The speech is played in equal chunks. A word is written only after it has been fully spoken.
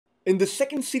In the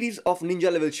second series of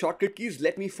Ninja level shortcut keys,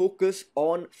 let me focus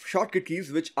on shortcut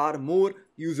keys which are more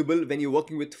usable when you're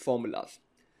working with formulas.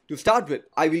 To start with,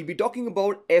 I will be talking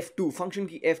about F2, function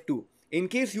key F2. In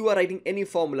case you are writing any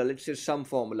formula, let's say some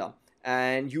formula,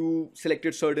 and you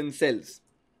selected certain cells.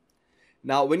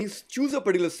 Now, when you choose a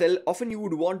particular cell, often you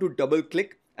would want to double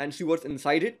click and see what's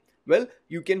inside it. Well,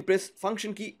 you can press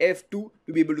function key F2 to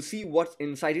be able to see what's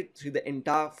inside it, see the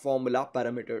entire formula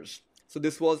parameters. So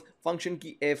this was function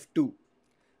key F2.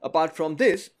 Apart from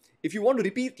this, if you want to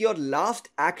repeat your last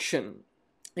action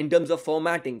in terms of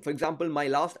formatting, for example, my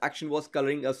last action was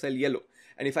coloring a cell yellow.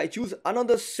 And if I choose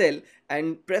another cell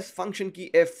and press function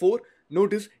key F4,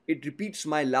 notice it repeats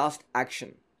my last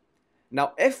action.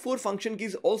 Now F4 function key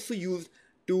is also used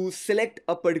to select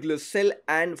a particular cell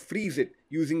and freeze it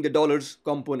using the dollars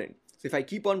component. So if I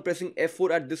keep on pressing F4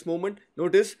 at this moment,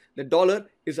 notice the dollar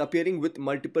is appearing with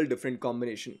multiple different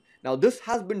combination. Now this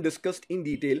has been discussed in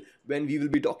detail when we will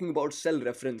be talking about cell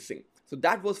referencing. So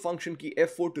that was function key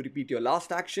F4 to repeat your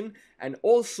last action, and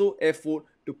also F4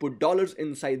 to put dollars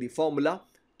inside the formula,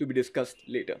 to be discussed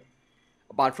later.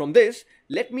 Apart from this,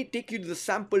 let me take you to the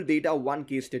sample data 1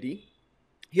 case study.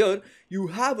 Here you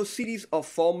have a series of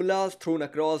formulas thrown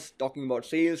across, talking about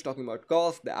sales, talking about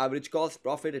cost, the average cost,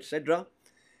 profit, etc.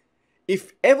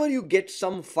 If ever you get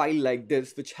some file like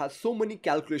this which has so many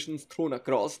calculations thrown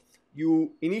across,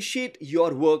 you initiate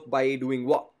your work by doing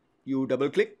what? You double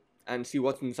click and see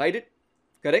what's inside it,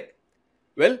 correct?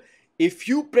 Well, if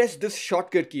you press this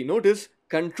shortcut key, notice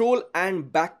Ctrl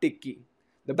and backtick key.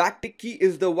 The backtick key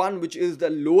is the one which is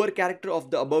the lower character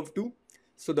of the above two.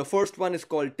 So the first one is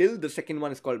called tilde, the second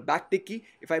one is called backtick key.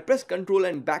 If I press Ctrl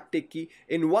and backtick key,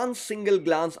 in one single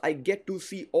glance I get to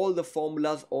see all the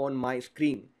formulas on my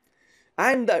screen.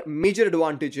 And the major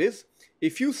advantage is,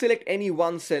 if you select any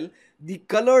one cell, the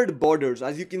colored borders,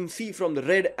 as you can see from the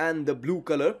red and the blue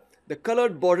color, the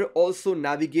colored border also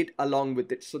navigate along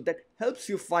with it. So that helps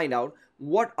you find out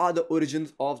what are the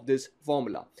origins of this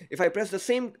formula. If I press the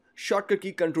same shortcut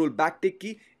key, Ctrl backtick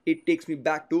key, it takes me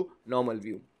back to normal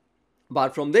view.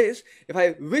 Apart from this, if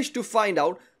I wish to find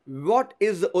out what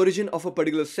is the origin of a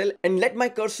particular cell and let my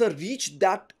cursor reach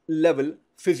that level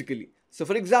physically. So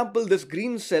for example, this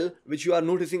green cell which you are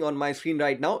noticing on my screen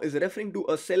right now is referring to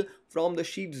a cell from the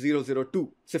sheet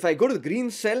 002. So if I go to the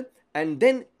green cell and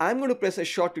then I'm going to press a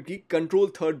shortcut key,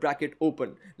 Ctrl third bracket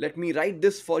open. Let me write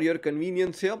this for your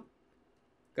convenience here.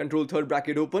 Ctrl third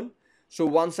bracket open. So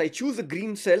once I choose a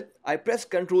green cell, I press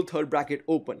Ctrl third bracket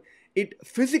open. It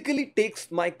physically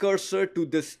takes my cursor to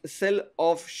this cell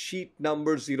of sheet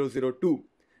number 002.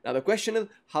 Now the question is,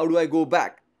 how do I go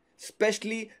back?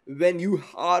 Especially when you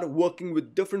are working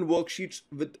with different worksheets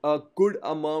with a good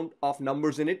amount of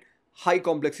numbers in it, high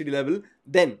complexity level.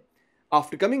 Then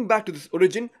after coming back to this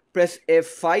origin, press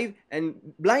F5 and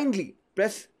blindly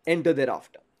press enter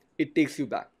thereafter. It takes you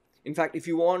back. In fact, if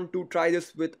you want to try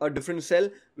this with a different cell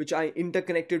which I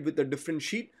interconnected with a different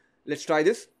sheet, let's try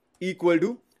this. Equal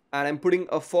to, and I'm putting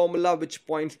a formula which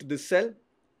points to this cell,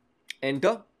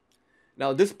 enter.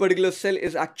 Now this particular cell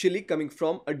is actually coming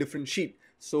from a different sheet.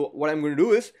 So what I'm going to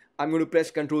do is, I'm going to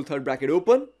press Ctrl third bracket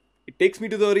open. It takes me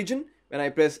to the origin. When I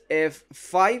press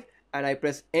F5 and I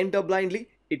press enter blindly,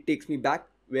 it takes me back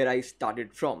where I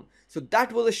started from. So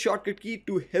that was a shortcut key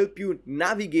to help you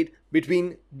navigate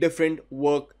between different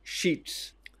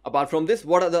worksheets. Apart from this,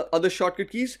 what are the other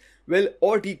shortcut keys? Well,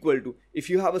 Alt equal to. If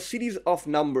you have a series of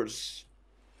numbers,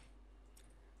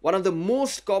 one of the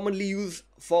most commonly used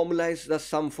formula is the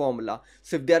sum formula.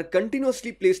 So if they are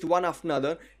continuously placed one after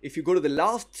another, if you go to the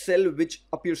last cell which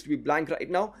appears to be blank right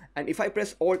now, and if I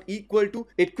press Alt equal to,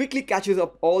 it quickly catches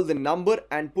up all the number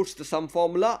and puts the sum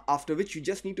formula, after which you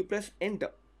just need to press enter.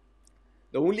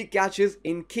 The only catch is,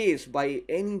 in case by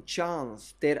any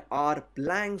chance there are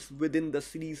blanks within the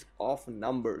series of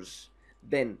numbers,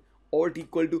 then Alt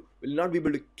equal to will not be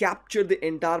able to capture the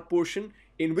entire portion,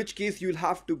 in which case you'll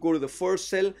have to go to the first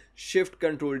cell, shift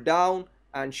Ctrl down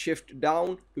and shift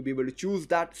down to be able to choose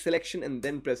that selection and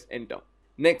then press enter.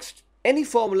 Next, any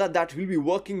formula that we'll be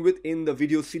working with in the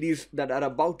video series that are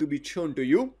about to be shown to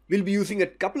you, we'll be using a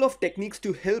couple of techniques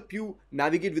to help you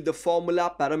navigate with the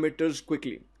formula parameters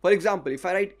quickly. For example, if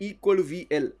I write equal to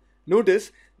VL,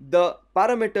 notice the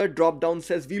parameter drop down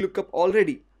says VLOOKUP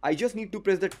already. I just need to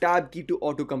press the tab key to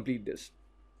auto complete this.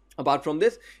 Apart from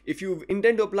this, if you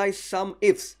intend to apply some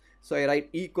ifs, so I write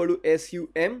equal to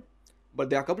SUM, but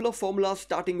there are a couple of formulas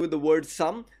starting with the word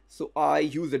sum, so I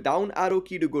use the down arrow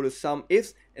key to go to sum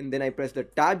ifs and then I press the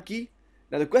tab key.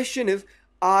 Now the question is,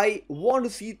 I want to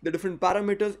see the different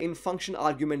parameters in function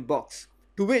argument box,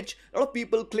 to which a lot of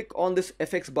people click on this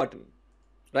FX button,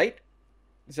 right?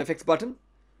 This FX button.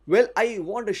 Well, I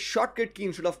want a shortcut key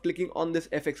instead of clicking on this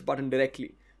FX button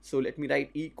directly. So let me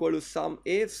write equal to sum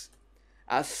ifs.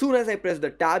 As soon as I press the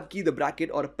tab key, the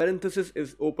bracket or parenthesis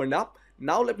is opened up.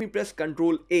 Now let me press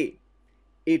Ctrl A.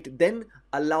 It then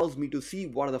allows me to see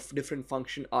what are the different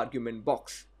function argument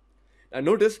box. Now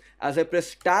notice as I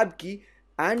press tab key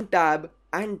and tab,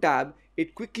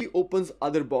 it quickly opens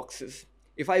other boxes.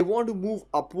 If I want to move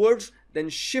upwards, then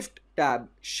shift tab,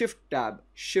 shift tab,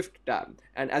 shift tab.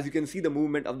 And as you can see the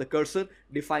movement of the cursor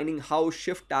defining how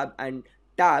shift tab and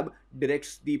tab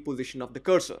directs the position of the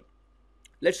cursor.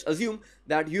 Let's assume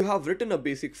that you have written a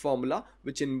basic formula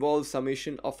which involves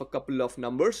summation of a couple of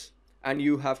numbers, and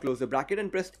you have closed the bracket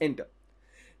and pressed enter.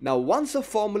 Now once a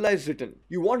formula is written,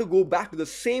 you want to go back to the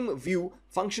same view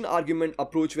function argument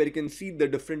approach where you can see the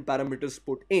different parameters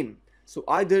put in. So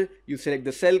either you select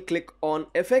the cell, click on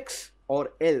FX,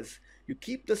 or else you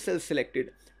keep the cell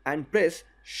selected and press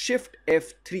Shift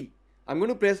F3. I'm going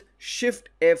to press Shift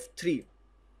F3.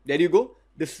 There you go.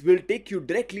 This will take you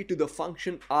directly to the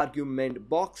function argument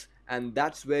box, and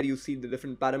that's where you see the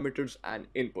different parameters and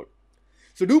input.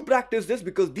 So do practice this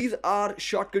because these are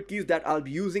shortcut keys that I'll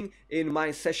be using in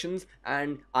my sessions,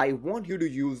 and I want you to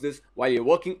use this while you're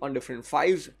working on different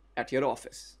files at your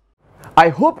office. I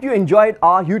hope you enjoyed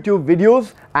our YouTube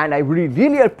videos, and I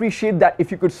really appreciate that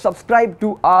if you could subscribe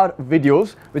to our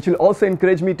videos, which will also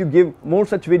encourage me to give more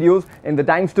such videos in the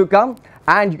times to come.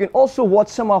 And you can also watch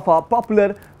some of our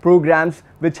popular programs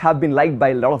which have been liked by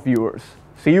a lot of viewers.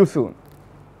 See you soon.